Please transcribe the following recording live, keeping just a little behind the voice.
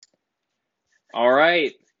All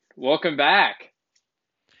right. Welcome back.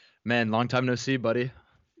 Man, long time no see, buddy.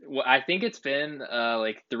 Well, I think it's been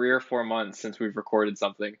like 3 or 4 months since we've recorded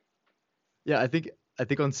something. Yeah, I think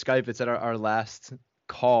on Skype it's at our last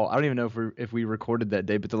call. I don't even know if we recorded that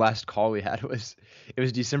day, but the last call we had was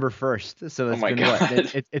December 1st. So Oh it's my been what?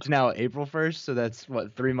 God. It's now April 1st, so that's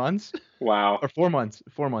what, 3 months Wow. or 4 months?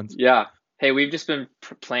 4 months. Yeah. Hey, we've just been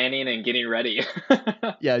planning and getting ready.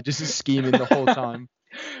 Yeah, just scheming the whole time.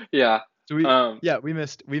 Yeah. So we Um, yeah, we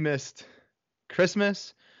missed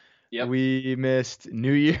Christmas, yep. we missed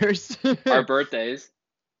New Year's. Our birthdays.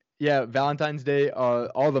 Yeah, Valentine's Day,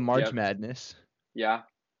 all the March Yep. Madness. Yeah.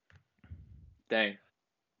 Dang.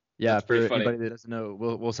 Yeah, That's pretty for funny. anybody that doesn't know,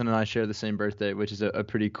 Wilson and I share the same birthday, which is a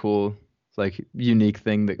pretty cool, like, unique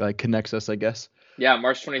thing that like connects us, I guess. Yeah,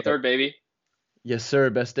 March But 23rd, baby. yes, sir,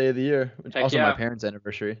 best day of the year. Which Heck also my yeah. parents'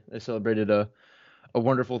 anniversary. They celebrated a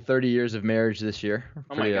wonderful 30 years of marriage this year.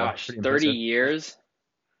 Oh my Pretty gosh. 30 impressive. years.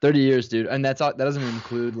 30 years, dude, and that doesn't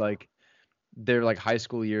include like their like high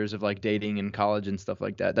school years of like dating and college and stuff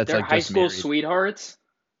like that. That's They're like high just school married. sweethearts.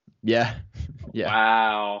 Yeah, yeah,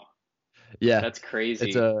 Wow. yeah. That's It's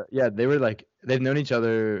crazy. a yeah. They were like they've known each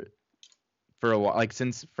other for a while, like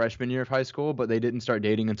since freshman year of high school, but they didn't start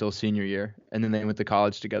dating until senior year, and then they went to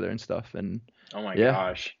college together and stuff. And Oh my yeah,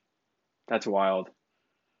 gosh. That's wild.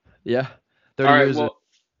 yeah, All 30 right. years of. Well,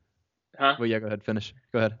 huh? Well, yeah, go ahead, finish.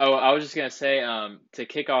 Go ahead. Oh, I was just gonna say, to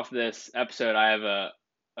kick off this episode, I have a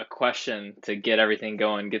question to get everything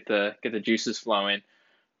going, get the juices flowing,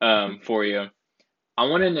 for you. I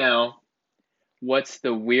want to know what's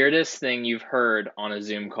the weirdest thing you've heard on a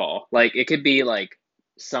Zoom call? Like, it could be like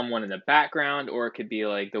someone in the background, or it could be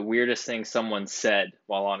like the weirdest thing someone said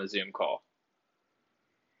while on a Zoom call.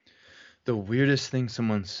 The weirdest thing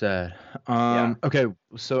someone said. Yeah. Okay,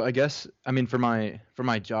 so I guess I mean for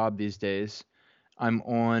my job these days, I'm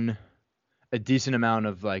on a decent amount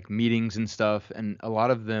of like meetings and stuff, and a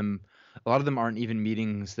lot of them aren't even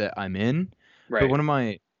meetings that I'm in. But Right. one of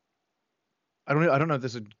my I don't know if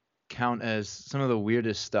this would count as some of the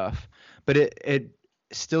weirdest stuff, but it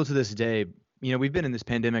still to this day, we've been in this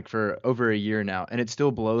pandemic for over a year now, and it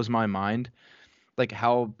still blows my mind like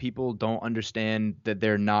how people don't understand that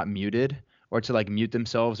they're not muted or to like mute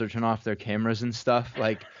themselves or turn off their cameras and stuff.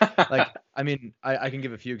 Like I mean, I can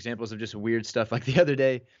give a few examples of just weird stuff. Like the other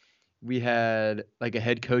day, we had like a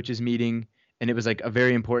head coaches meeting, and it was like a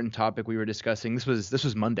very important topic we were discussing. This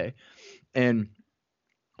was Monday, and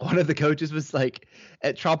one of the coaches was like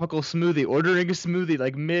at Tropical Smoothie ordering a smoothie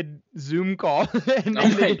like mid Zoom call, and, Oh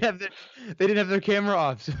and they my, didn't have their camera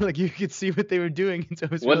off, so like you could see what they were doing, and so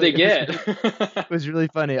it was what'd really they it was get? really it was really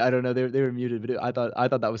funny. I don't know, they were muted, but I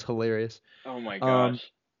thought that was hilarious. Oh my Um,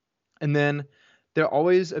 gosh. and then there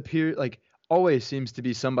always seems to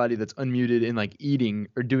be somebody that's unmuted and like eating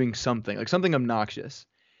or doing something like something obnoxious,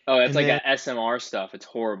 Oh, it's and like then a SMR stuff. It's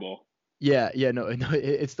horrible. yeah, yeah, no, no,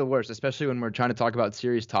 it's the worst, especially when we're trying to talk about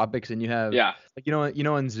serious topics, and you have Yeah. like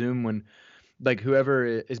on Zoom when like whoever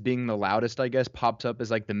is being the loudest, I guess, pops up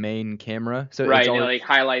as like the main camera. So it's Right. And it always like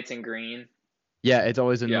highlights in green. yeah, it's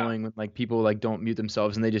always Yeah. annoying when like people like don't mute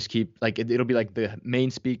themselves and they just keep like it'll be like the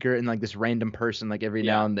main speaker and like this random person like every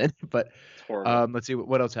now Yeah. and then. But It's horrible. let's see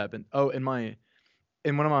what else happened. Oh, in one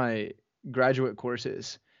of my graduate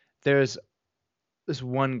courses, there's this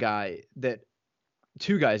one guy that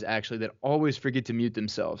two guys actually that always forget to mute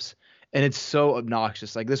themselves. And it's so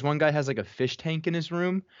obnoxious. Like this one guy has like a fish tank in his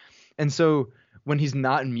room, and so when he's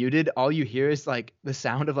not muted, all you hear is like the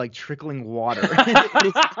sound of like trickling water.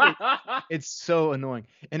 It's so annoying.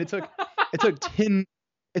 And it took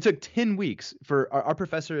 10 weeks for our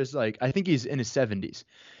professor is like I think he's in his 70s.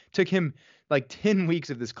 Took him like 10 weeks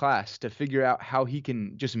of this class to figure out how he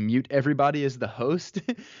can just mute everybody as the host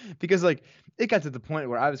because like it got to the point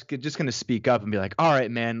where I was just going to speak up and be like, "All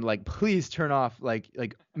right, man, like please turn off like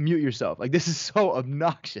mute yourself. Like this is so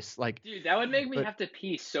obnoxious." Like Dude, that would make me but have to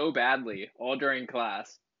pee so badly all during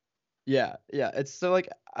class. yeah, yeah. It's so like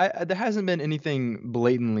there hasn't been anything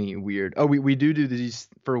blatantly weird. Oh, we do these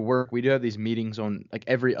for work. We do have these meetings on like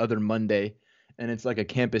every other Monday, and it's like a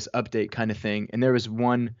campus update kind of thing. And there was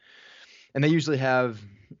one, and they usually have,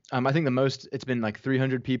 I think the most it's been like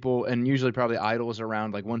 300 people, and usually probably idles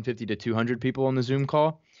around like 150 to 200 people on the Zoom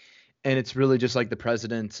call. And it's really just like the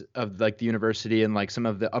president of like the university and like some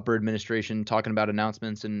of the upper administration talking about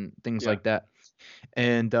announcements and things Yeah. like that.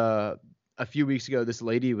 And a few weeks ago, this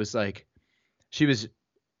lady was like she was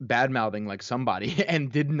bad mouthing like somebody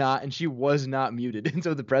and she was not muted. And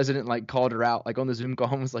so the president like called her out like on the Zoom call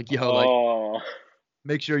and was like, yo, like Oh.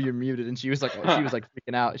 make sure you're muted. And she was like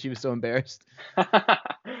freaking out. She was so embarrassed.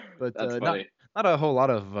 But That's not funny. not a whole lot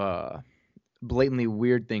of blatantly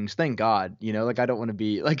weird things. Thank God, like I don't want to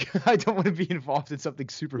be like I don't want to be involved in something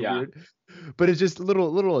super Yeah, weird. But it's just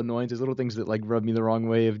little annoyances, little things that like rub me the wrong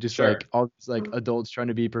way of just sure. like all these like adults trying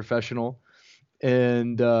to be professional,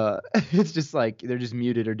 and it's just like they're just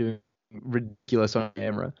muted or doing ridiculous on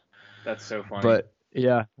camera. That's so funny. But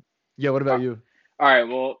yeah. Yeah, what Uh, about you? All right,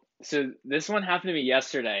 well, so this one happened to me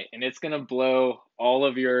yesterday, and it's gonna blow all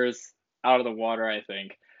of yours out of the water, I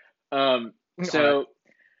think. All right. So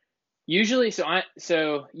usually,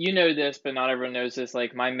 so you know this, but not everyone knows this.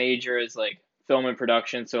 Like my major is like film and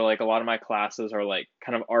production, so like a lot of my classes are like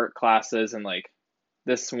kind of art classes, and like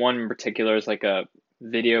this one in particular is like a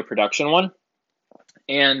video production one.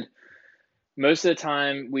 And most of the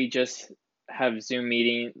time, we just have Zoom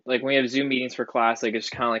meeting. Like when we have Zoom meetings for class, like it's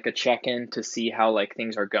kind of like a check in to see how like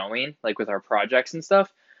things are going, like with our projects and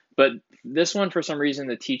stuff. But this one, for some reason,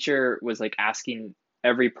 the teacher was like asking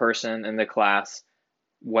every person in the class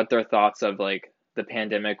what their thoughts of like the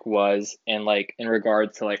pandemic was, and like in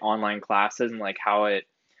regards to like online classes and like how it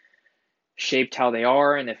shaped how they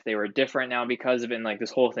are, and if they were different now because of it, and like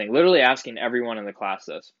this whole thing, literally asking everyone in the class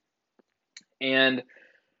this. And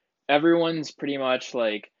everyone's pretty much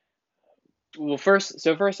like, well, first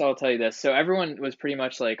I'll tell you this. So everyone was pretty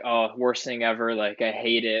much like, oh, worst thing ever, like I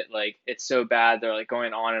hate it, like it's so bad. They're like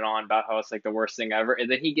going on and on about how it's like the worst thing ever. And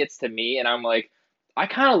then he gets to me and I'm like, I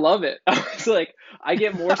kind of love it. I was like, I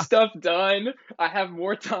get more stuff done. I have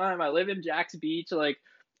more time. I live in Jax Beach. Like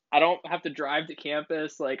I don't have to drive to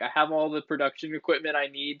campus. Like I have all the production equipment I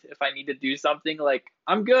need if I need to do something. Like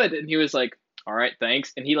I'm good. And he was like, all right,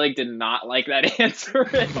 thanks. And he like did not like that answer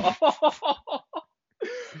at all.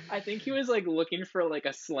 I think he was like looking for like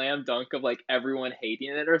a slam dunk of like everyone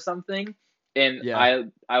hating it or something. And Yeah.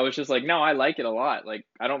 I was just like, no, I like it a lot. Like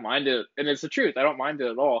I don't mind it. And it's the truth. I don't mind it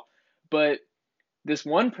at all. But this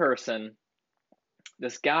one person,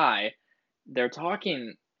 this guy, they're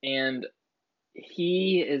talking, and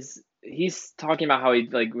he's talking about how he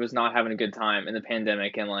like was not having a good time in the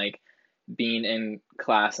pandemic, and like being in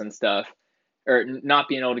class and stuff, or not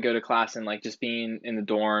being able to go to class, and like just being in the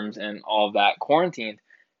dorms and all of that quarantined.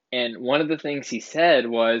 And one of the things he said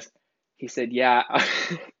was, he said, yeah,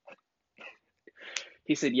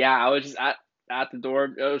 he said, yeah, I was just at the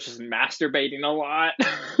dorm, I was just masturbating a lot.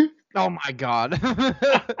 Oh my God.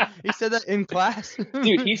 He said that in class?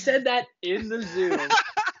 Dude, he said that in the Zoom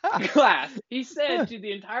class. He said to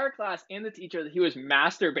the entire class and the teacher that he was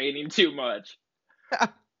masturbating too much.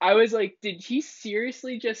 I was like, did he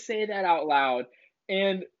seriously just say that out loud?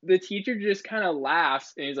 And the teacher just kind of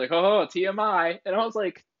laughs and he's like, oh, TMI. And I was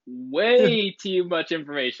like, way too much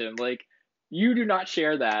information. Like, you do not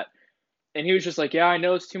share that. And he was just like, yeah, I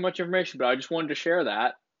know it's too much information, but I just wanted to share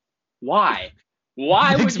that. Why?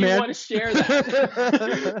 Why would Thanks, you man. want to share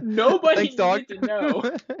that? Nobody Thanks, dog. needed to know.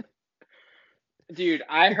 Dude,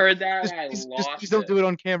 I heard that and I Just please lost don't it. do it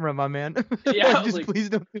on camera, my man. Yeah, I was Just like, please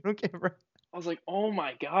don't do it on camera. oh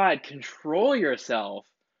my God, control yourself.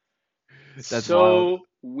 That's wild. So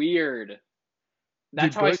weird.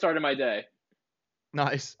 That's Dude, how I started my day.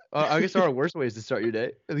 nice. I guess there are worse ways to start your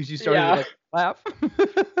day. At least you started with Yeah. like a laugh.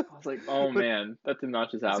 I was like, oh But man, that did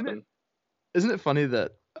not just isn't it happen. isn't it funny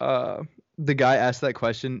that the guy asked that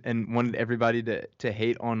question and wanted everybody to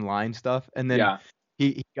hate online stuff, and then Yeah.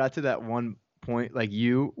 he got to that one point like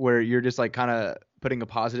you where you're just like kind of putting a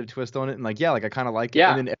positive twist on it and like yeah, like I kind of like it,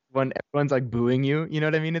 and Yeah. then everyone's like booing you. You know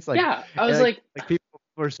what I mean? It's like Yeah. I was like like, like people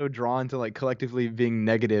are so drawn to like collectively being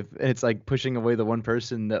negative, and it's like pushing away the one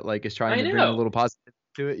person that like is trying I to bring a know. little positive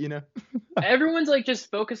to it. You know? Everyone's like just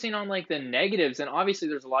focusing on like the negatives, and obviously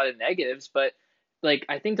there's a lot of negatives, but like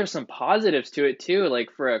I think there's some positives to it too.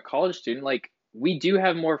 Like for a college student, like we do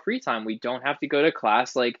have more free time. We don't have to go to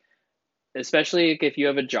class. Like especially if you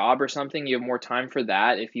have a job or something, you have more time for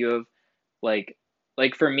that. If you have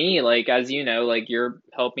like for me, like as you know, like you're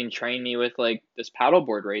helping train me with like this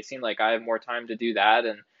paddleboard racing, like I have more time to do that,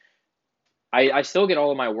 and I still get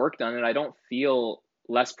all of my work done and I don't feel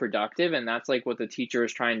less productive, and that's like what the teacher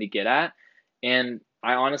is trying to get at. And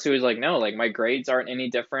I honestly was like, no, like my grades aren't any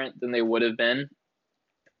different than they would have been.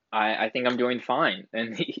 I think I'm doing fine.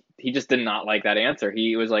 And he just did not like that answer.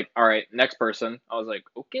 He was like, all right, next person. I was like,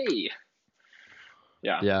 okay.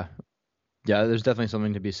 Yeah. Yeah. Yeah, there's definitely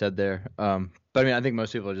something to be said there. But I mean, I think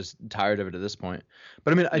most people are just tired of it at this point.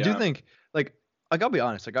 But I mean, I do Yeah. think like I'll be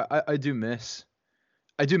honest, like I do miss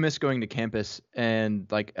going to campus and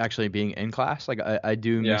like actually being in class. Like I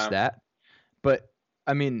do miss Yeah. that. But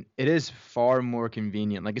I mean, it is far more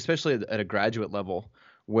convenient, like especially at a graduate level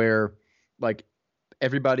where like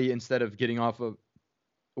everybody instead of getting off of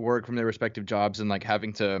work from their respective jobs and like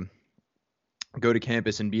having to go to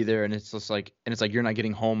campus and be there, and it's like you're not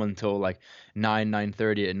getting home until like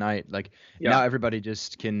 9:30 at night. Like Yeah, now everybody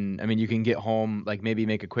just can, I mean, you can get home, like maybe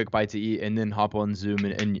make a quick bite to eat and then hop on Zoom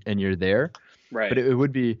and you're there. But right. it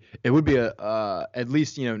would be a at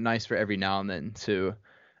least, nice for every now and then to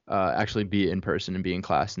actually be in person and be in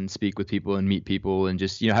class and speak with people and meet people and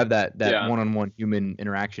just, have that Yeah. one-on-one human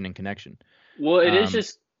interaction and connection. Well, it is Um,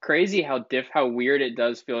 just crazy how weird it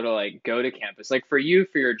does feel to like go to campus. Like for you,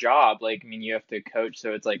 for your job, like I mean, you have to coach,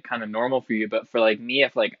 so it's like kind of normal for you. But for like me,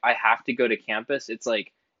 if like I have to go to campus, it's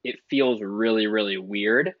like it feels really, really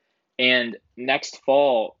weird. And next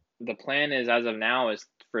fall, the plan is as of now is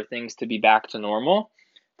for things to be back to normal,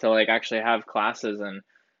 to like actually have classes, and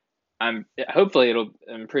I'm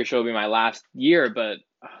pretty sure it'll be my last year, but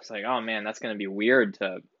I was like, oh man, that's gonna be weird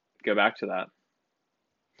to go back to that.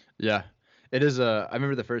 yeah, it is. I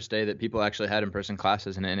remember the first day that people actually had in-person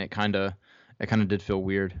classes, and it kind of did feel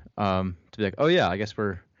weird. To be like, oh yeah, I guess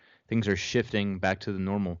things are shifting back to the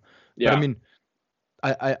normal. But I Yeah, mean,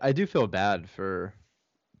 I do feel bad for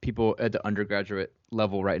people at the undergraduate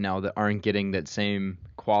level right now that aren't getting that same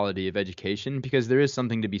quality of education, because there is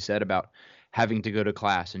something to be said about having to go to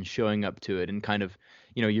class and showing up to it and kind of,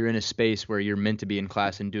 you're in a space where you're meant to be in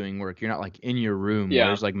class and doing work. You're not like in your room, yeah,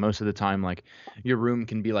 whereas like most of the time, like your room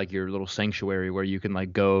can be like your little sanctuary where you can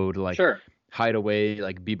like go to like sure. hide away,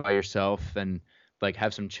 like be by yourself and like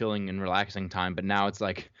have some chilling and relaxing time. But now it's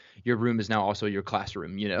like your room is now also your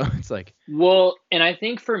classroom. It's like, Well, and I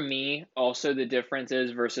think for me also the difference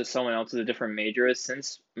is versus someone else's a different major is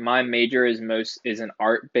since my major is an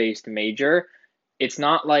art-based major, it's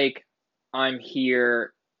not like I'm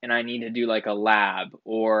here and I need to do like a lab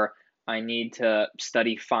or I need to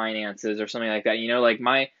study finances or something like that. You know, like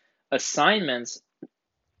my assignments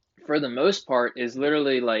for the most part is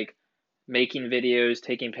literally like making videos,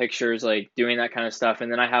 taking pictures, like doing that kind of stuff.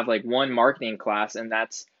 And then I have like one marketing class and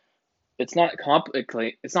it's not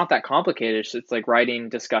that complicated. It's like writing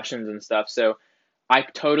discussions and stuff. So I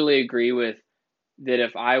totally agree with that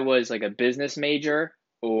if I was like a business major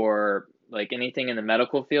or like anything in the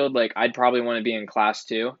medical field, like I'd probably want to be in class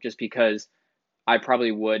too, just because I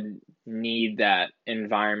probably would need that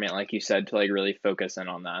environment, like you said, to like really focus in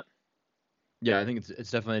on that. yeah, I think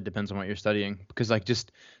it's definitely, it depends on what you're studying, because like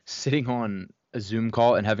just sitting on a Zoom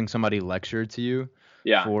call and having somebody lecture to you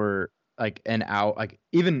Yeah. for like an hour, like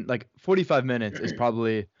even like 45 minutes is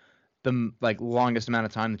probably like longest amount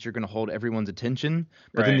of time that you're going to hold everyone's attention.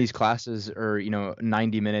 But then Right. these classes are,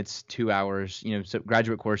 90 minutes, 2 hours, so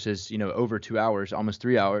graduate courses, over 2 hours, almost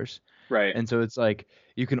 3 hours. Right. And so it's like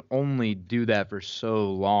you can only do that for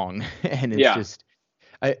so long. And it's Yeah. just,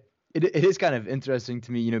 I, it is kind of interesting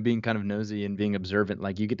to me, being kind of nosy and being observant.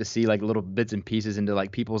 Like you get to see like little bits and pieces into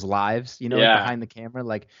like people's lives, like Yeah. behind the camera,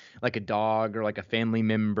 like a dog or like a family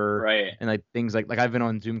member, Right. and like things like I've been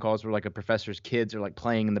on Zoom calls where like a professor's kids are like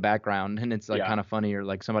playing in the background, and it's like Yeah. kind of funny, or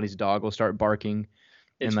like somebody's dog will start barking,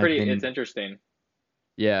 and It's then interesting.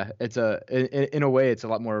 yeah, it's in a way it's a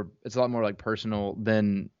lot more like personal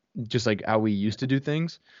than just like how we used to do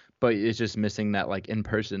things, but it's just missing that like in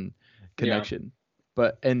person Yeah. connection.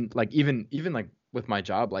 But and like even like with my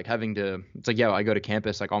job, like having to, it's like, yeah, I go to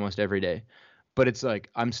campus like almost every day, but it's like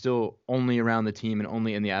I'm still only around the team and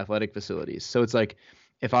only in the athletic facilities. So it's like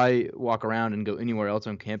if I walk around and go anywhere else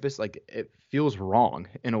on campus, like it feels wrong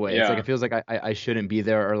in a way. It's like Yeah. it feels like I shouldn't be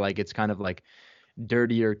there, or like it's kind of like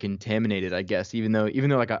dirty or contaminated, I guess, even though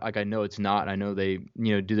like I know it's not. I know they,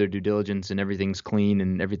 do their due diligence and everything's clean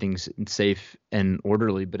and everything's safe and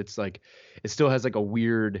orderly, but it's like it still has like a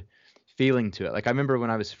weird feeling to it. Like I remember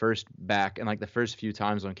when I was first back and like the first few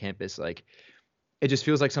times on campus, like it just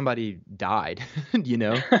feels like somebody died, you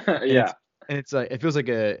know? And Yeah. it's like it feels like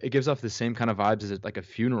it gives off the same kind of vibes as like a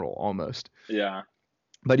funeral almost. Yeah.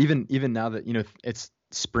 But even now that, it's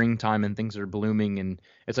springtime and things are blooming and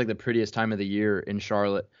it's like the prettiest time of the year in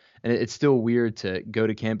Charlotte, and it's still weird to go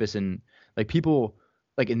to campus and like people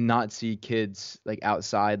like and not see kids like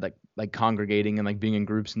outside, like congregating and like being in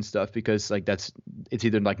groups and stuff, because like it's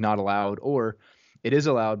either like not allowed, or it is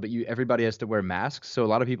allowed, but everybody has to wear masks. So a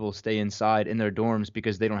lot of people stay inside in their dorms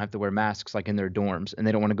because they don't have to wear masks like in their dorms, and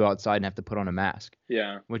they don't want to go outside and have to put on a mask,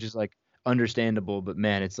 Yeah. which is like understandable. But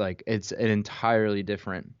man, it's like it's an entirely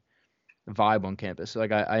different vibe on campus. So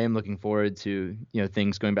like I am looking forward to,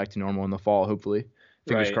 things going back to normal in the fall, hopefully.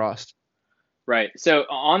 Fingers Right. crossed. Right. So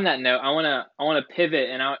on that note, I want to pivot,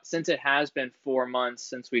 and since it has been 4 months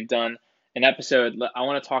since we've done an episode, I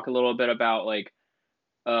want to talk a little bit about like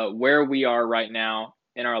where we are right now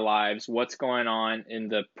in our lives, what's going on in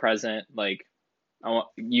the present. Like, I want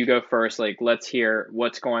you go first. Like, let's hear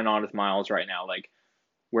what's going on with Miles right now. Like,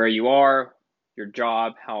 where you are, your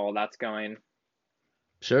job, how all that's going.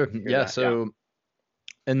 Sure. hear Yeah. that. Yeah. So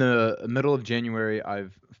in the middle of January,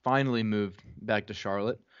 I've finally moved back to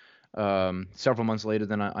Charlotte. Several months later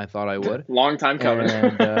than I thought I would. Long time coming.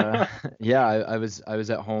 And yeah, I was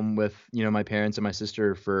at home with my parents and my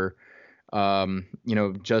sister for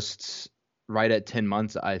just right at 10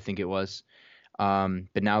 months, I think it was.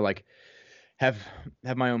 But now like have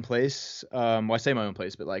have my own place. Well, I say my own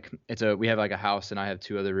place, but like we have like a house, and I have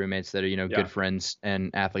two other roommates that are Yeah. good friends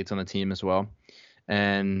and athletes on the team as well.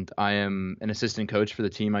 And I am an assistant coach for the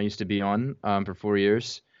team I used to be on for 4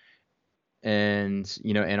 years. And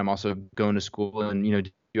and I'm also going to school and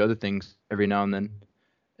do other things every now and then.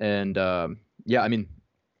 And yeah, I mean,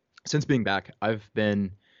 since being back,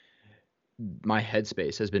 my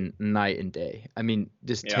headspace has been night and day. I mean,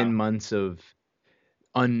 just Yeah. 10 months of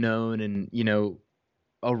unknown and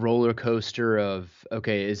a roller coaster of,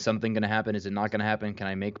 okay, is something going to happen, is it not going to happen, can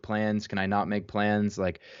I make plans, can I not make plans,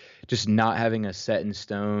 like just not having a set in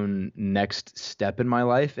stone next step in my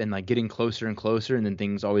life, and like getting closer and closer, and then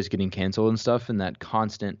things always getting canceled and stuff, and that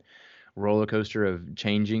constant roller coaster of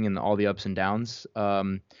changing and all the ups and downs.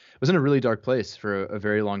 Was in a really dark place for a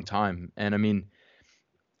very long time. And I mean,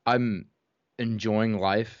 I'm enjoying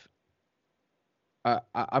life.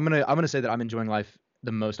 I'm gonna say that I'm enjoying life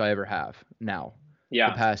the most I ever have now, the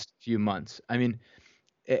Yeah. past few months. I mean,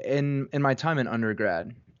 in my time in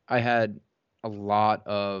undergrad, I had a lot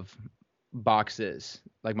of boxes,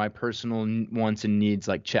 like my personal wants and needs,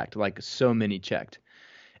 like checked, like so many checked,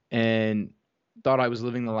 and thought I was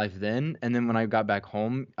living the life then. And then when I got back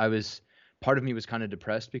home, part of me was kind of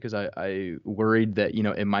depressed because I worried that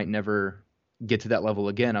it might never get to that level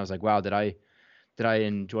again. I was like, wow, did I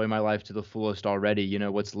enjoy my life to the fullest already?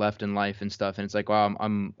 What's left in life and stuff. And it's like, wow,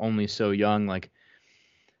 I'm only so young. Like,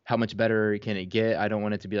 how much better can it get? I don't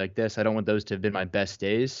want it to be like this. I don't want those to have been my best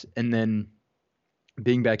days. And then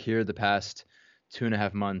being back here the past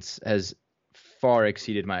 2.5 months has far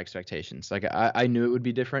exceeded my expectations. Like, I knew it would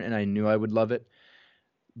be different, and I knew I would love it,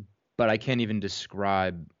 but I can't even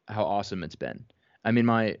describe how awesome it's been. I mean,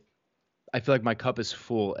 I feel like my cup is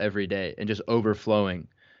full every day and just overflowing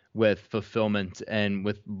with fulfillment and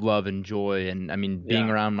with love and joy. And I mean, being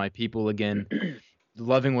Yeah. around my people again,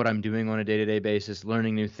 loving what I'm doing on a day-to-day basis,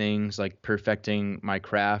 learning new things, like perfecting my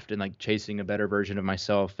craft and like chasing a better version of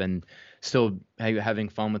myself, and still having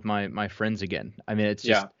fun with my friends again. I mean, it's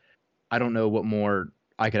just, Yeah. I don't know what more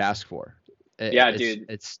I could ask for. Yeah, It's dude.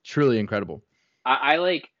 it's truly incredible. I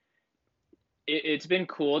like it's been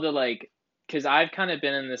cool to like, because I've kind of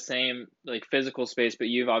been in the same like physical space, but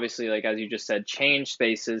you've obviously, like as you just said, changed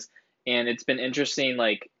spaces. And it's been interesting,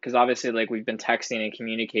 like, because obviously like we've been texting and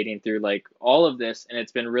communicating through like all of this, and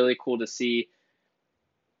it's been really cool to see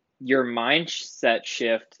your mindset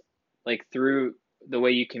shift, like through the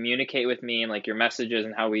way you communicate with me and like your messages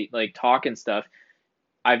and how we like talk and stuff.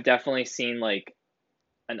 I've definitely seen like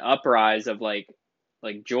an uprise of like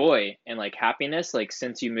joy and like happiness, like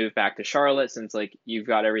since you moved back to Charlotte, since like you've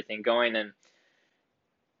got everything going. And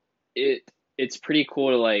it it's pretty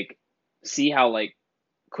cool to like see how like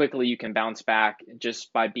quickly you can bounce back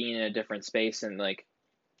just by being in a different space. And like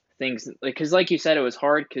things like, because like you said, it was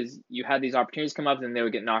hard because you had these opportunities come up and they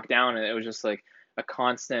would get knocked down, and it was just like a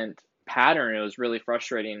constant pattern. It was really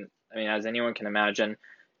frustrating, I mean, as anyone can imagine.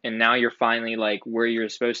 And now you're finally like where you're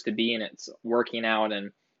supposed to be, and it's working out,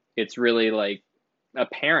 and it's really like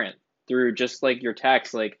apparent through just like your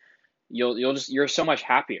text. Like you're so much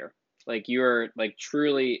happier, like you're like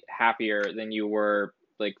truly happier than you were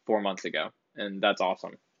like 4 months ago, and that's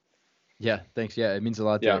awesome. Yeah, thanks. Yeah, it means a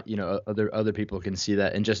lot Yeah. that other people can see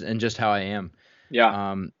that, and just how I am.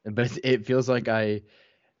 Yeah. But it feels like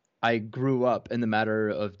I grew up in the matter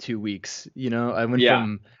of 2 weeks. Yeah.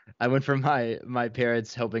 I went from my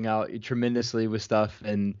parents helping out tremendously with stuff,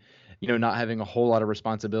 and not having a whole lot of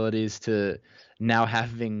responsibilities, to now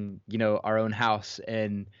having our own house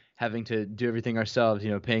and having to do everything ourselves.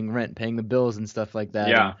 Paying rent, paying the bills and stuff like that,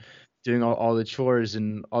 Yeah. and doing all the chores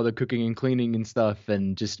and all the cooking and cleaning and stuff,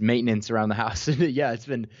 and just maintenance around the house. Yeah, it's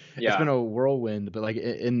been Yeah. a whirlwind, but like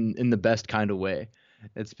in the best kind of way.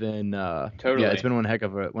 It's been yeah, it's Totally. been one heck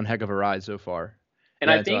of a ride so far. And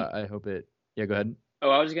Yeah, I and so think, I hope it. Yeah, go ahead. oh,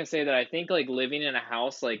 I was just gonna say that I think like living in a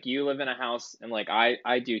house, like you live in a house, and like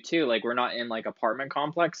I do too. Like we're not in like apartment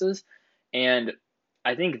complexes, and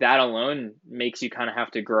I think that alone makes you kind of have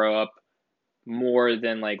to grow up more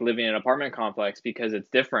than like living in an apartment complex, because it's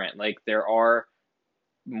different. Like there are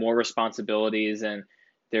more responsibilities, and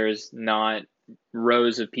there's not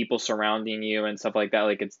rows of people surrounding you and stuff like that.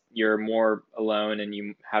 Like it's you're more alone, and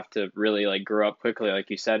you have to really like grow up quickly, like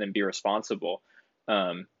you said, and be responsible.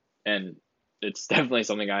 And it's definitely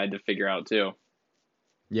something I had to figure out too.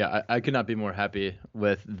 Yeah, I could not be more happy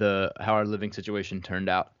with the how our living situation turned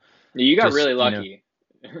out. You got Just, really lucky.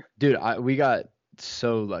 dude, we got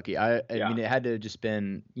so lucky. I Yeah, mean, it had to have just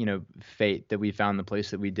been, fate that we found the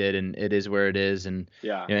place that we did, and it is where it is, and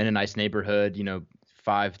yeah, in a nice neighborhood,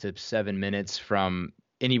 5 to 7 minutes from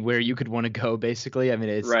anywhere you could want to go, basically. I mean,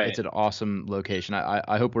 it's right. an awesome location.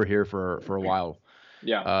 I hope we're here for a while,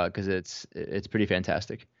 Yeah. because it's pretty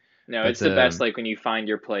fantastic. No, it's But the best like when you find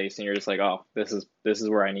your place and you're just like, oh, this is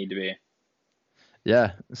where I need to be.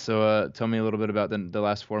 yeah, so tell me a little bit about the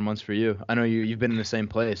last 4 months for you. I know you've been in the same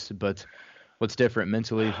place, but what's different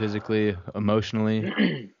mentally, physically,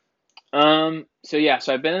 emotionally? So yeah,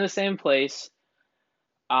 so I've been in the same place.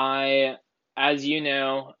 I, as you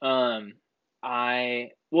know,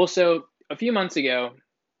 so a few months ago,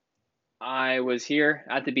 I was here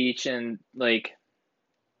at the beach and like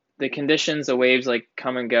the conditions, the waves like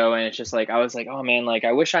come and go, and it's just like I was like, oh man, like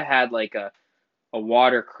I wish I had like a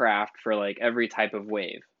watercraft for like every type of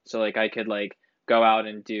wave. So like I could like go out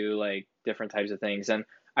and do like different types of things. And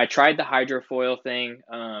I tried the hydrofoil thing.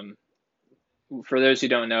 For those who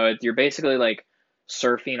don't know it, you're basically like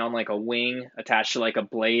surfing on like a wing attached to like a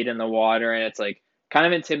blade in the water, and it's like kind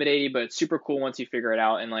of intimidating, but it's super cool once you figure it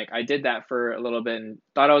out. And like I did that for a little bit and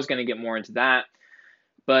thought I was going to get more into that,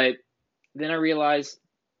 but then I realized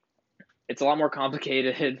it's a lot more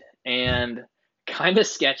complicated and kind of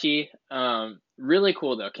sketchy. Really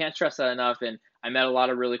cool though. Can't stress that enough. And I met a lot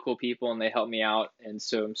of really cool people and they helped me out. And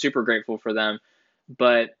so I'm super grateful for them.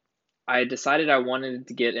 But I decided I wanted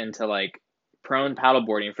to get into like prone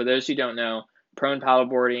paddleboarding. For those who don't know, prone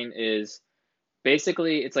paddleboarding is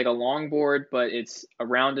basically it's like a longboard, but it's a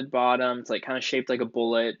rounded bottom. It's like kind of shaped like a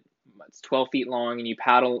bullet. It's 12 feet long, and you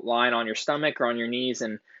paddle line on your stomach or on your knees,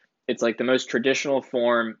 and it's like the most traditional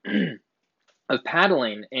form of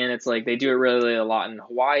paddling. And it's like they do it really a lot in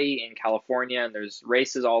Hawaii and California, and there's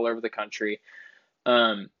races all over the country.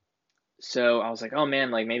 Um, so I was like, oh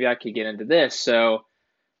man, like maybe I could get into this. So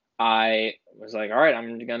I was like, all right,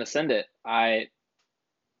 I'm gonna send it. I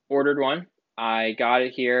ordered one. I got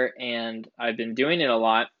it here, and I've been doing it a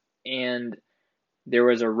lot. And there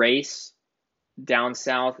was a race down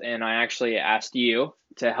south, and I actually asked you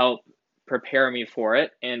to help prepare me for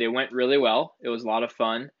it, and it went really well. It was a lot of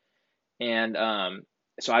fun, and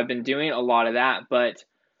so I've been doing a lot of that. But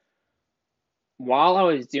while I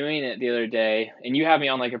was doing it the other day, and you had me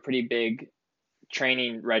on like a pretty big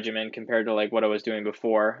training regimen compared to like what I was doing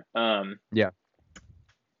before, Yeah.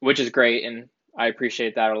 which is great, and I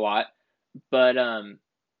appreciate that a lot. But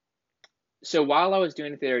so while I was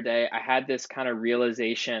doing it the other day, I had this kind of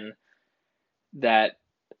realization that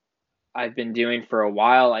I've been doing for a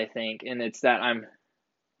while, I think, and it's that I'm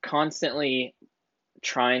constantly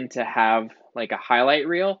trying to have like a highlight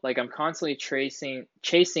reel. Like I'm constantly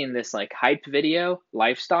chasing this like hype video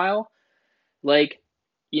lifestyle. Like,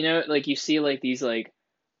 like you see like these like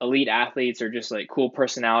elite athletes or just like cool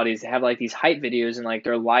personalities. They have like these hype videos and like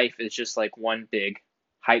their life is just like one big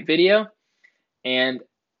hype video. And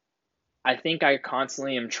I think I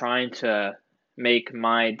constantly am trying to make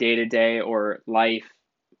my day to day or life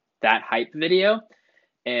that hype video.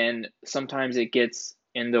 And sometimes it gets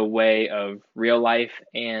in the way of real life,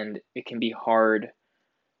 and it can be hard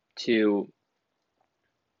to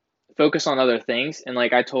focus on other things. And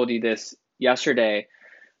like I told you this yesterday,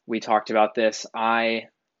 we talked about this. I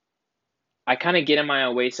kind of get in my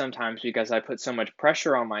own way sometimes because I put so much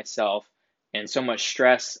pressure on myself and so much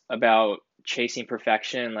stress about chasing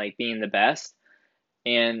perfection, like being the best.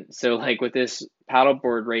 And so like with this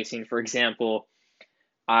paddleboard racing, for example,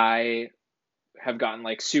 I have gotten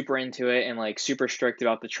like super into it and like super strict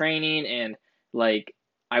about the training, and like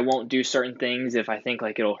I won't do certain things if I think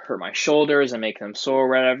like it'll hurt my shoulders and make them sore or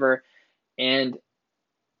whatever. And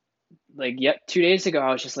like yet 2 days ago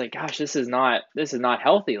I was just like, gosh, this is not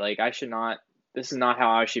healthy. Like I should not this is not how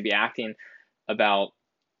I should be acting about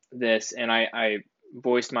this. And I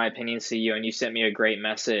voiced my opinions to you, and you sent me a great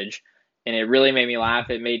message, and it really made me laugh.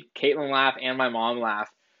 It made Caitlin laugh and my mom laugh.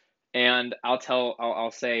 And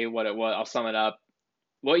I'll say what it was. I'll sum it up.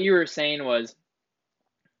 What you were saying was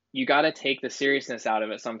you got to take the seriousness out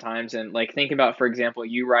of it sometimes. And like think about, for example,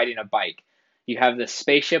 you riding a bike. You have this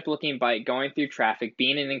spaceship looking bike going through traffic,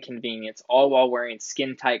 being an inconvenience, all while wearing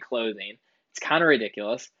skin tight clothing. It's kind of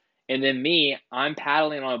ridiculous. And then me, I'm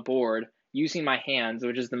paddling on a board using my hands,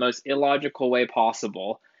 which is the most illogical way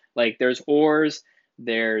possible. Like there's oars,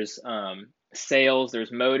 there's sails,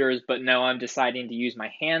 there's motors, but no, I'm deciding to use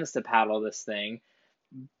my hands to paddle this thing.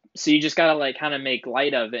 So you just gotta like kind of make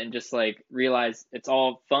light of it and just like realize it's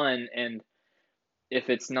all fun, and if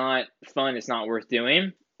it's not fun, it's not worth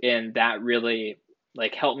doing. And that really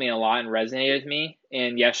like helped me a lot and resonated with me.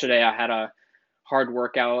 And yesterday I had a hard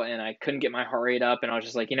workout and I couldn't get my heart rate up, and I was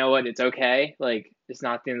just like, you know what, it's okay. Like it's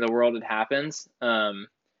not the end of the world. It happens.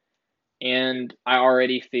 And I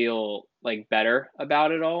already feel like better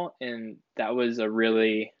about it all. And that was a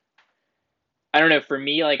really, I don't know, for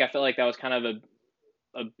me, like I felt like that was kind of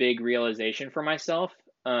a big realization for myself.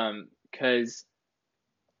 Because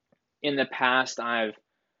in the past I've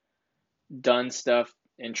done stuff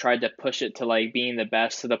and tried to push it to like being the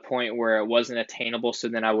best to the point where it wasn't attainable. So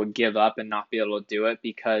then I would give up and not be able to do it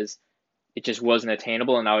because it just wasn't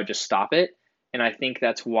attainable, and I would just stop it. And I think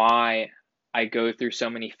that's why I go through so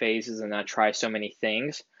many phases and I try so many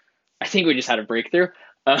things. I think we just had a breakthrough.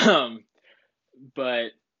 Um,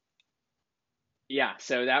 but yeah,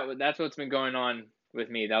 so that's what's been going on with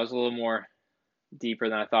me. That was a little more deeper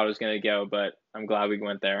than I thought it was going to go, but I'm glad we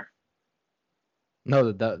went there.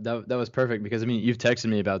 No, that was perfect because I mean you've texted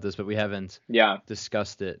me about this, but we haven't Yeah,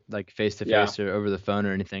 discussed it like face to yeah, face or over the phone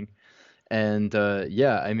or anything. And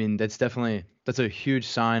yeah, I mean that's a huge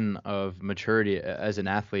sign of maturity as an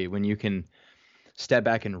athlete when you can step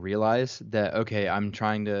back and realize that okay, I'm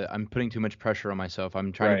putting too much pressure on myself.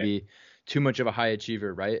 I'm trying to right. be too much of a high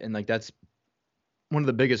achiever, right? And like that's one of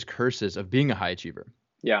the biggest curses of being a high achiever.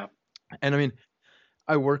 Yeah, And I mean,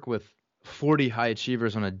 I work with 40 high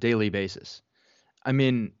achievers on a daily basis. I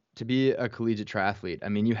mean, to be a collegiate triathlete, I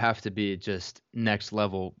mean, you have to be just next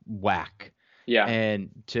level whack yeah,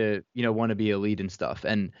 and to, want to be elite and stuff.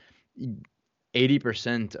 And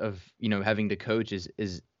 80% of, having to coach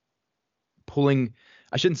is pulling,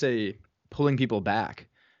 I shouldn't say pulling people back,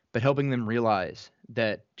 but helping them realize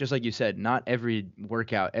that just like you said, not every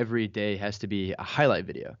workout every day has to be a highlight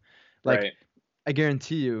video. Like right. I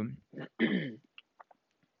guarantee you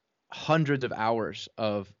hundreds of hours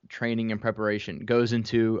of training and preparation goes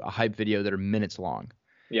into a hype video that are minutes long.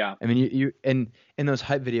 Yeah, I mean, you and in those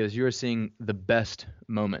hype videos, you are seeing the best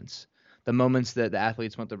moments, the moments that the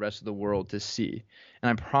athletes want the rest of the world to see. And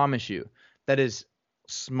I promise you, that is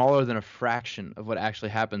smaller than a fraction of what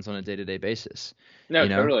actually happens on a day-to-day basis, no, you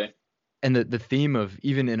know? totally. And the theme of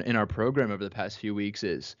even in our program over the past few weeks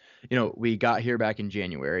is, we got here back in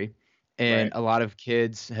January, and Right. a lot of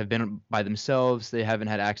kids have been by themselves. They haven't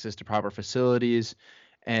had access to proper facilities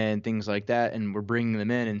and things like that. And we're bringing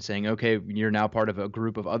them in and saying, okay, you're now part of a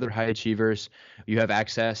group of other high achievers. You have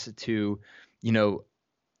access to, you know,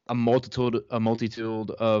 a multitude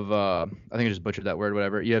of I think I just butchered that word,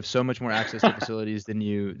 whatever. You have so much more access to facilities than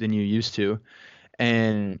you used to,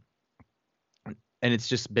 and it's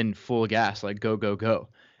just been full gas, like go, go, go.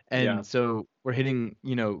 Yeah, And so we're hitting,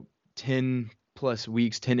 10 plus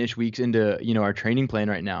weeks, 10-ish weeks into, our training plan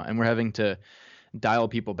right now. And we're having to dial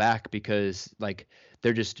people back because like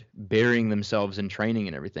they're just burying themselves in training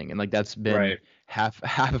and everything. And like that's been right. half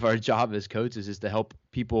of our job as coaches is to help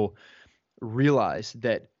people realize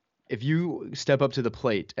that if you step up to the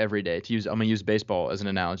plate every day, I'm gonna use baseball as an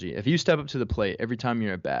analogy. If you step up to the plate every time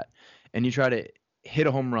you're at bat and you try to hit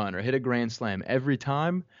a home run or hit a grand slam every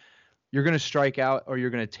time, you're gonna strike out or you're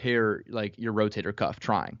gonna tear like your rotator cuff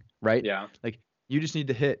trying, right? Yeah. Like you just need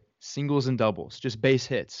to hit singles and doubles, just base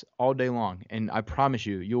hits all day long, and I promise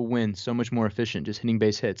you, you'll win so much more efficient just hitting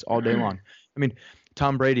base hits all day long. I mean,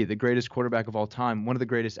 Tom Brady, the greatest quarterback of all time, one of the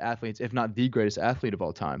greatest athletes, if not the greatest athlete of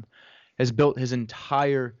all time, has built his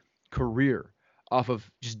entire career off of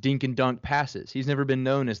just dink and dunk passes. He's never been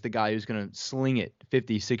known as the guy who's going to sling it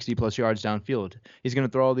 50, 60 plus yards downfield. He's going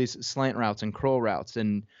to throw all these slant routes and curl routes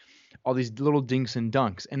and all these little dinks and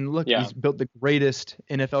dunks. And look, Yeah, he's built the greatest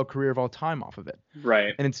NFL career of all time off of it.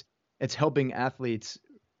 right. And it's helping athletes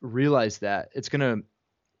realize that it's going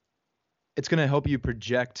to help you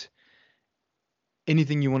project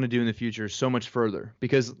anything you want to do in the future so much further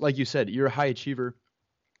because like you said, you're a high achiever.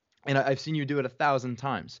 And I've seen you do it 1,000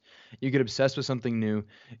 times. You get obsessed with something new,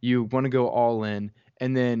 you want to go all in,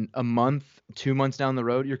 and then a month, 2 months down the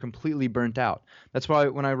road, you're completely burnt out. That's why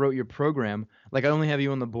when I wrote your program, like I only have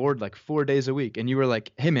you on the board like 4 days a week, and you were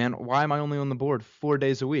like, "Hey man, why am I only on the board 4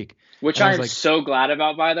 days a week?" Which And I I was am like, so glad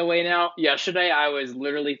about, by the way, now. Yesterday, I was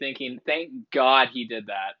literally thinking, thank God he did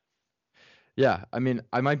that. "Yeah, I mean,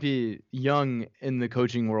 I might be young in the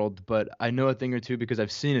coaching world, but I know a thing or two because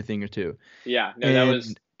I've seen a thing or two." Yeah, no, that was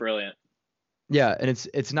And brilliant. yeah, and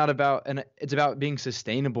it's about being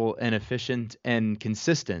sustainable and efficient and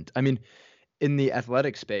consistent. I mean, in the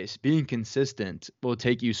athletic space, being consistent will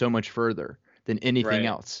take you so much further than anything Right.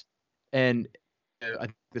 else. And I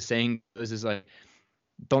think the saying goes is like,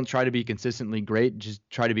 don't try to be consistently great, just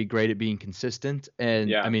try to be great at being consistent. And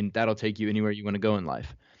I Yeah, mean, that'll take you anywhere you want to go in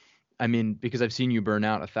life. I mean, because I've seen you burn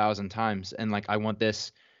out 1,000 times, and like I want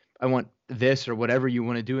this or whatever you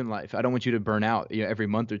want to do in life. I don't want you to burn out, every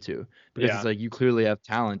month or two, because it's Yeah. like you clearly have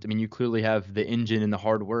talent. I mean, you clearly have the engine and the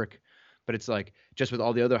hard work. But it's like just with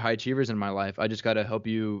all the other high achievers in my life, I just got to help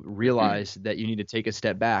you realize that you need to take a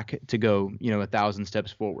step back to go, 1,000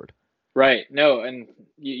 steps forward. Right. No, and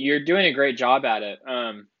you're doing a great job at it.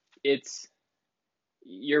 It's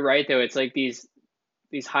you're right though. It's like these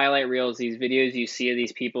highlight reels, these videos you see of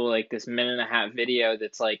these people, like this minute and a half video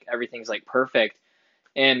that's like everything's like perfect,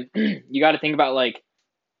 and you got to think about like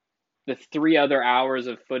the 3 other hours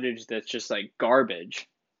of footage that's just like garbage,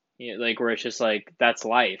 like where it's just like that's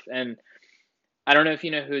life. And I don't know if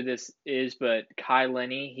you know who this is, but Kai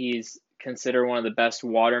Lenny, he's considered one of the best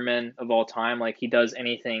watermen of all time. Like he does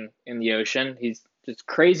anything in the ocean. He's just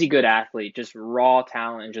crazy good athlete, just raw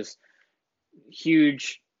talent, and just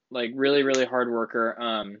huge, like really, really hard worker.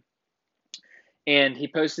 And he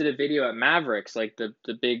posted a video at Mavericks, like the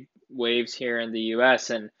big waves here in the US,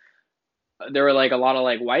 and there were like a lot of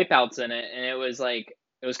like wipeouts in it, and it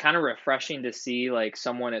was kind of refreshing to see like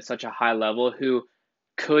someone at such a high level who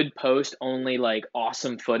could post only like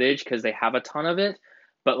awesome footage because they have a ton of it,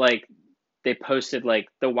 but like they posted like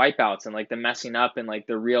the wipeouts and like the messing up and like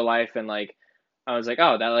the real life, and like I was like,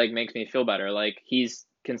 oh, that like makes me feel better. Like he's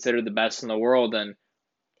considered the best in the world and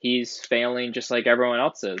he's failing just like everyone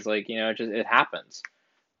else is. Like, it happens.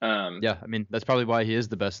 Yeah, I mean that's probably why he is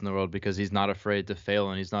the best in the world, because he's not afraid to fail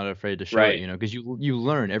and he's not afraid to show it, Right. because you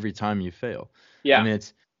learn every time you fail. I Yeah. mean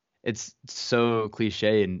it's so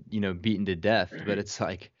cliche and beaten to death, but it's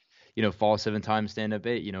like, fall 7 times, stand up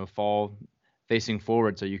 8, fall facing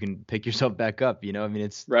forward so you can pick yourself back up, I mean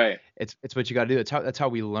Right. it's what you got to do. That's how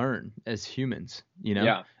we learn as humans.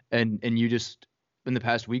 Yeah. And you just in the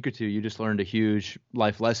past week or two you just learned a huge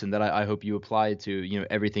life lesson that I hope you apply to,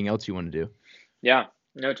 everything else you want to do. Yeah.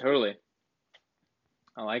 No, totally.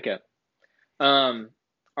 I like it. All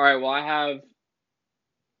right. Well, I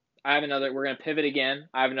have another. We're gonna pivot again.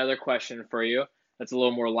 I have another question for you. That's a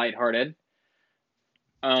little more lighthearted.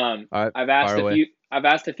 All right, I've fire asked a away. few. I've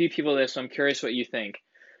asked a few people this, so I'm curious what you think.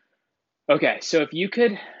 Okay, so if you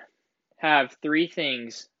could have three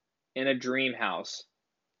things in a dream house,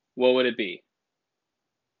 what would it be?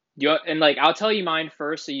 And like I'll tell you mine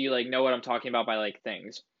first, so you like know what I'm talking about by like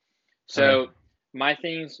things. Okay. So my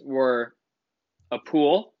things were a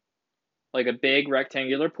pool, like a big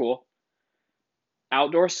rectangular pool,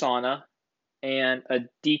 outdoor sauna, and a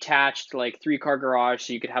detached like 3-car garage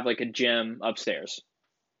so you could have like a gym upstairs.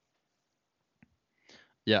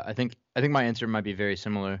 Yeah, I think my answer might be very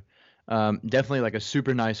similar. Definitely like a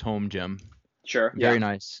super nice home gym. Sure. Yeah.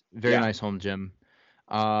 Very Yeah. nice home gym.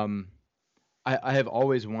 Um, I have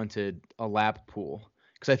always wanted a lap pool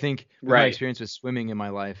because I think with my Right. experience with swimming in my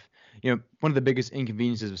life, one of the biggest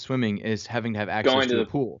inconveniences of swimming is having to have access Going to to a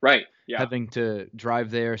the pool, right. Yeah. having to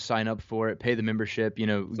drive there, sign up for it, pay the membership,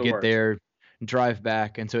 It's the get worst. there, drive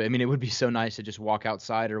back. And so, I mean, it would be so nice to just walk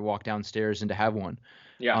outside or walk downstairs and to have one.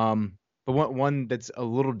 Yeah. But one that's a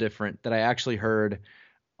little different that I actually heard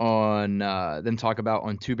on them talk about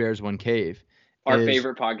on Two Bears One Cave Our is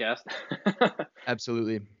favorite podcast.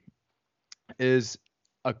 absolutely is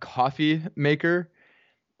a coffee maker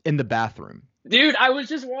in the bathroom. Dude, I was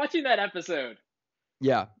just watching that episode.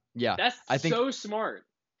 Yeah, yeah. That's I think so smart.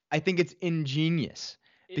 I think it's ingenious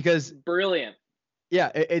It's because brilliant.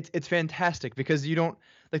 yeah, it's fantastic because you don't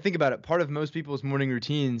like think about it. Part of most people's morning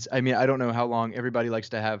routines, I mean, I don't know how long everybody likes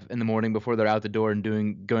to have in the morning before they're out the door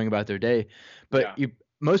and going about their day, but Yeah.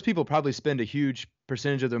 most people probably spend a huge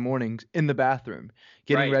percentage of their mornings in the bathroom,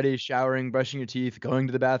 getting Right. ready, showering, brushing your teeth, going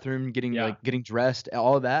to the bathroom, Yeah. getting dressed,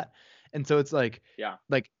 all of that. And so it's Yeah.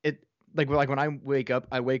 it like when I wake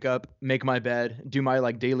up, make my bed, do my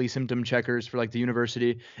like daily symptom checkers for like the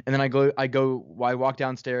university, and then I walk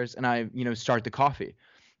downstairs and I, start the coffee.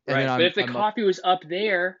 And then Right. But if the I'm up. coffee was up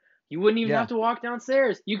there, you wouldn't even Yeah, have to walk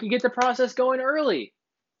downstairs. You could get the process going early.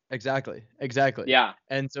 exactly. Exactly. Yeah.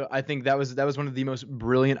 And so I think that was one of the most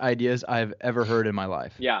brilliant ideas I've ever heard in my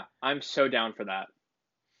life. Yeah. I'm so down for that.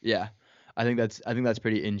 Yeah. I think that's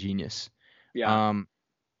pretty ingenious. Yeah. Um,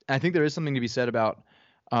 I think there is something to be said about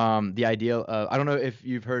the idea of, I don't know if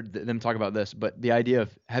you've heard them talk about this, but the idea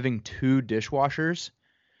of having two dishwashers.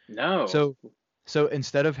 No. So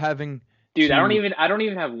instead of having Dude, to I don't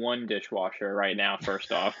even have one dishwasher right now,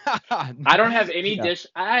 first off. I don't have any yeah.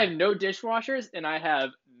 I have no dishwashers and I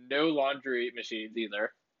have no laundry machines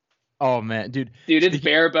either. Oh man, dude. Dude, it's Speaking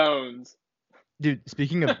bare bones.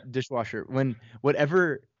 speaking of dishwasher, when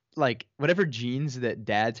whatever genes that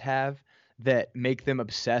dads have that make them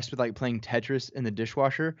obsessed with like playing Tetris in the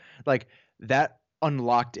dishwasher, like that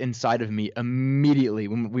unlocked inside of me immediately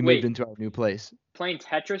when we moved Wait, into our new place. playing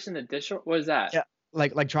Tetris in the dish? What is that? Yeah.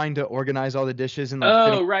 like trying to organize all the dishes and like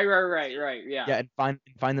fit them. Oh, right. Yeah. Yeah, and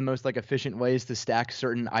find the most like efficient ways to stack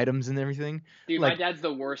certain items and everything. Dude, my Like dad's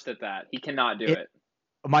the worst at that. He cannot do it, it.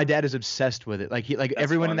 my dad is obsessed with it. Like That's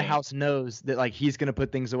everyone in the funny. house knows that like he's gonna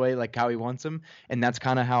put things away like how he wants them, and that's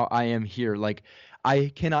kind of how I am here. Like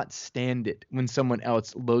I cannot stand it when someone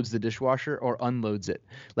else loads the dishwasher or unloads it.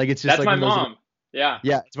 Like it's just That's like my one of those little mom. Yeah.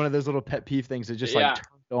 yeah, it's one of those little pet peeve things that just like Yeah.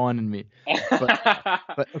 turned on in me.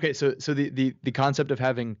 But okay, so the concept of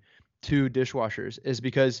having two dishwashers is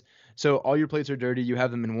because so all your plates are dirty, you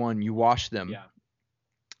have them in one, you wash them. Yeah.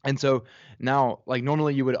 And so now, like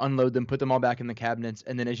normally you would unload them, put them all back in the cabinets,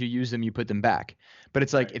 and then as you use them, you put them back. But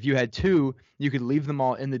it's like Right. if you had two, you could leave them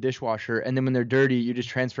all in the dishwasher, and then when they're dirty, you just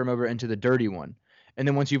transfer them over into the dirty one. And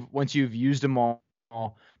then once you've used them all,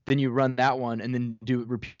 then you run that one, and then do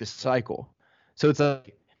repeat the cycle. So it's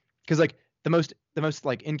like, because like the most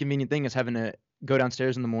like inconvenient thing is having to go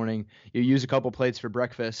downstairs in the morning. You use a couple plates for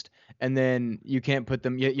breakfast, and then you can't put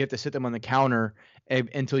them. You have to sit them on the counter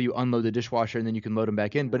until you unload the dishwasher, and then you can load them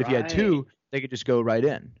back in. But if you had Right. two, they could just go right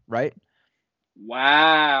in, right?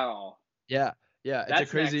 Wow. Yeah, yeah. It's a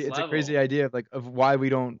That's crazy, next it's a crazy level. idea of why we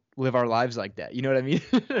don't live our lives like that. You know what I mean?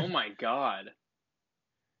 Oh my God.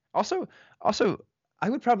 Also, also, I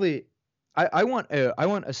would probably, I want a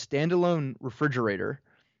standalone refrigerator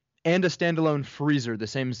and a standalone freezer the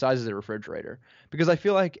same size as a refrigerator because I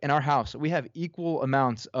feel like in our house we have equal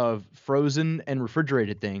amounts of frozen and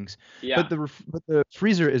refrigerated things, but Yeah. the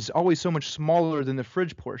freezer is always so much smaller than the fridge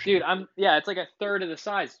Dude, portion. yeah, it's like a third of the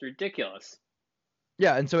size. It's ridiculous.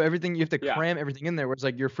 Yeah, and so everything you have to Yeah. cram everything in there. Whereas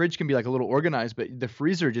like your fridge can be like a little organized, but the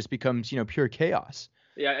freezer just becomes pure chaos.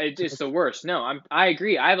 Yeah, So it's the worst. No, I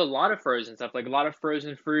agree. I have a lot of frozen stuff, like a lot of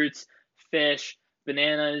frozen fruits, fish,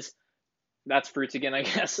 bananas. That's fruits again, I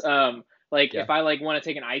guess. Like yeah, if I like want to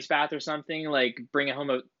take an ice bath or something, like bring home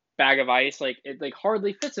a bag of ice, like it like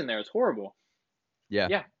hardly fits in there. It's horrible. yeah,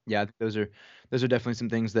 Yeah. yeah. Those are definitely some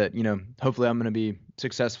things that hopefully I'm gonna be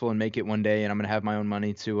successful and make it one day, and I'm gonna have my own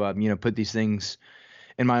money to put these things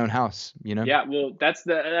in my own house. Yeah, well, that's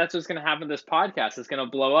what's gonna happen to this podcast. It's gonna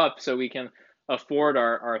blow up so we can afford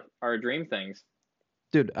our dream things.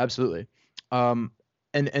 Dude, absolutely. Um,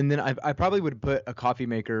 and then I probably would put a coffee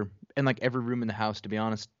maker in like every room in the house, to be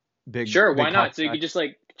honest. Big Sure, big why coffee not? So you rack. could just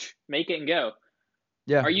like make it and go.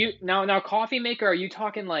 Yeah. Are you now coffee maker? Are you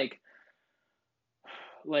talking like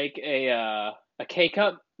a K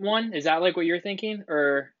cup one? Is that like what you're thinking,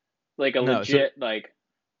 or like a No. So legit like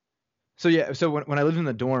so yeah. So when I lived in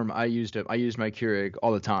the dorm, I used my Keurig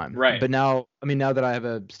all the time. right? But now, I mean, now that I have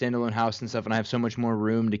a standalone house and stuff, and I have so much more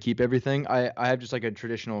room to keep everything, I have just like a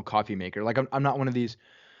traditional coffee maker. Like I'm not one of these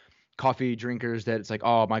coffee drinkers that it's like,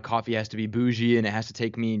 oh, my coffee has to be bougie and it has to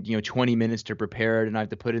take me 20 minutes to prepare it, and I have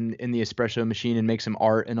to put in the espresso machine and make some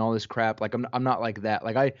art and all this crap. Like I'm not like that.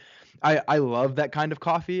 Like I love that kind of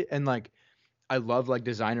coffee, and like I love like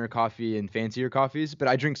designer coffee and fancier coffees, but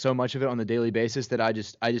I drink so much of it on the daily basis that I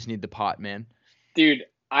just need the pot, man. Dude,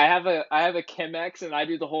 I have a Chemex and I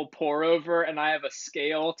do the whole pour over and I have a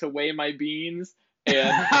scale to weigh my beans and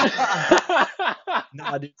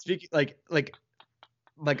Nah, dude. Speaking like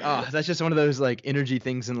that's just one of those like energy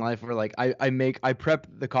things in life where like I prep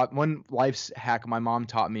the coffee. One life's hack my mom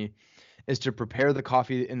taught me is to prepare the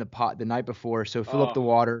coffee in the pot the night before. So fill up oh the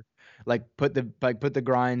water, like put the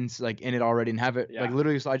grinds like in it already and have it like yeah,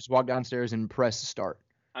 literally. So I just walk downstairs and press start.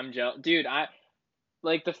 I'm jealous. Dude, I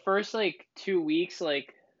like the first like 2 weeks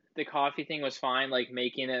like the coffee thing was fine, like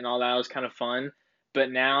making it and all that was kind of fun.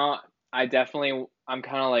 But now I'm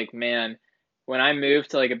kind of like, man, when I move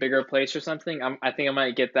to like a bigger place or something, I think I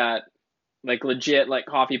might get that like legit like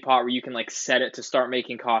coffee pot where you can like set it to start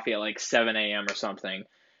making coffee at like 7 a.m. or something.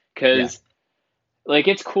 Yeah. Cause like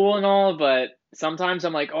it's cool and all, but sometimes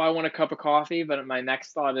I'm like, oh, I want a cup of coffee, but my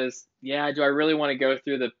next thought is, yeah, do I really want to go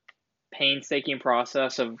through the painstaking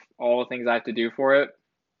process of all the things I have to do for it?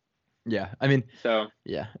 Yeah. I mean, So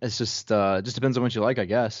yeah, it's just depends on what you like, I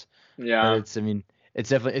guess. But yeah. I mean,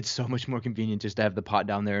 it's so much more convenient just to have the pot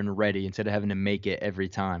down there and ready instead of having to make it every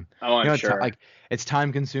time. Oh, I'm It's sure. like it's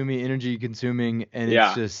time consuming, energy consuming, and it's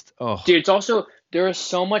Yeah. just oh Dude, it's also there is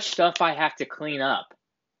so much stuff I have to clean up.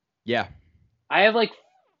 yeah, I have like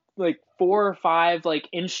four or five like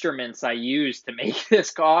instruments I use to make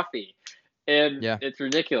this coffee. And yeah. it's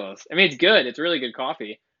ridiculous. I mean, it's good. It's really good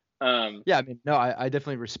coffee. Yeah, I mean, no, I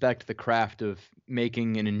definitely respect the craft of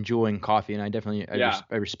making and enjoying coffee, and I definitely Yeah.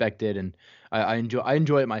 I respect it, and I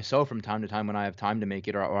enjoy it myself from time to time when I have time to make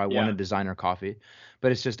it, or I want a Yeah. designer coffee.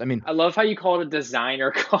 But it's just, I mean, I love how you call it a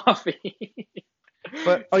designer coffee.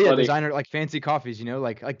 but oh It's yeah, funny. designer like fancy coffees,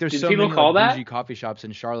 like there's Did so people many call like that? bougie coffee shops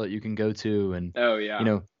in Charlotte you can go to, and Oh you yeah.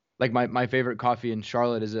 know Like my favorite coffee in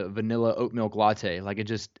Charlotte is a vanilla oat milk latte. Like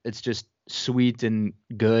it's just sweet and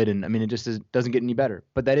good, and I mean it just doesn't get any better.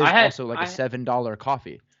 But that I is had also like a I $7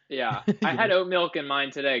 coffee. Yeah, I You had know? oat milk in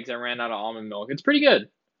mine today because I ran out of almond milk. It's pretty good.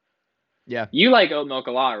 Yeah. You like oat milk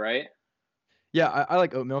a lot, right? Yeah, I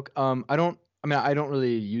like oat milk. I don't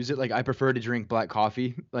really use it. Like I prefer to drink black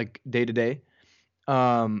coffee like day to day.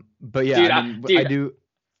 But yeah, Dude, I mean I dude. do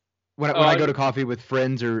when I Oh, go to coffee with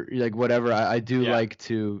friends or like whatever, I do yeah, like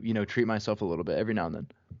to, treat myself a little bit every now and then.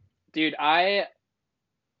 dude. I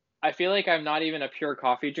feel like I'm not even a pure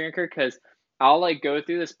coffee drinker because I'll like go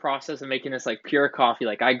through this process of making this like pure coffee.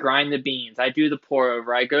 Like I grind the beans, I do the pour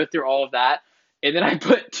over, I go through all of that, and then I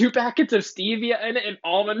put 2 packets of stevia in it and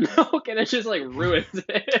almond milk, and it just like ruins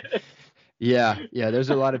it. Yeah, yeah. There's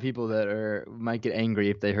a lot of people that might get angry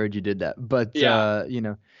if they heard you did that, but Yeah,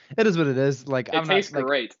 it is what it is. it tastes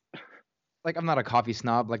great. Like I'm not a coffee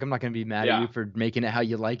snob. Like I'm not gonna be mad at Yeah, you for making it how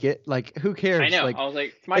you like it. Like who I cares? know. Like I was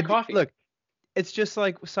like, it's my coffee. look, it's just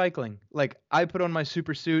like cycling. Like I put on my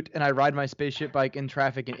super suit and I ride my spaceship bike in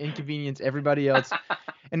traffic and inconvenience everybody else.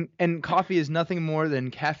 And coffee is nothing more than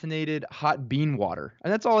caffeinated hot bean water,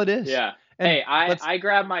 and that's all it is. Yeah. And Hey, I let's I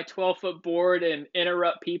grab my 12-foot board and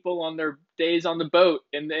interrupt people on their days on the boat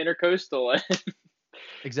in the intercoastal.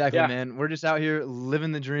 Exactly, Yeah. man. We're just out here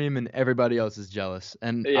living the dream, and everybody else is jealous.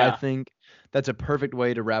 And I Yeah. think that's a perfect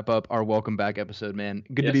way to wrap up our welcome back episode, man.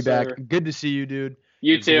 Good to Yes, be back. sir. Good to see you, dude.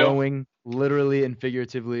 You You're too. glowing, literally and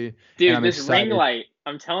figuratively, and Dude, I'm this ring excited. light,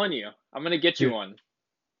 I'm telling you, I'm gonna get you Dude, one.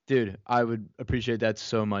 dude, I would appreciate that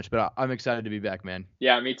so much. But I'm excited to be back, man.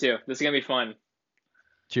 Yeah, me too. This is gonna be fun.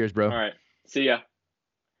 Cheers, All bro. right. See ya.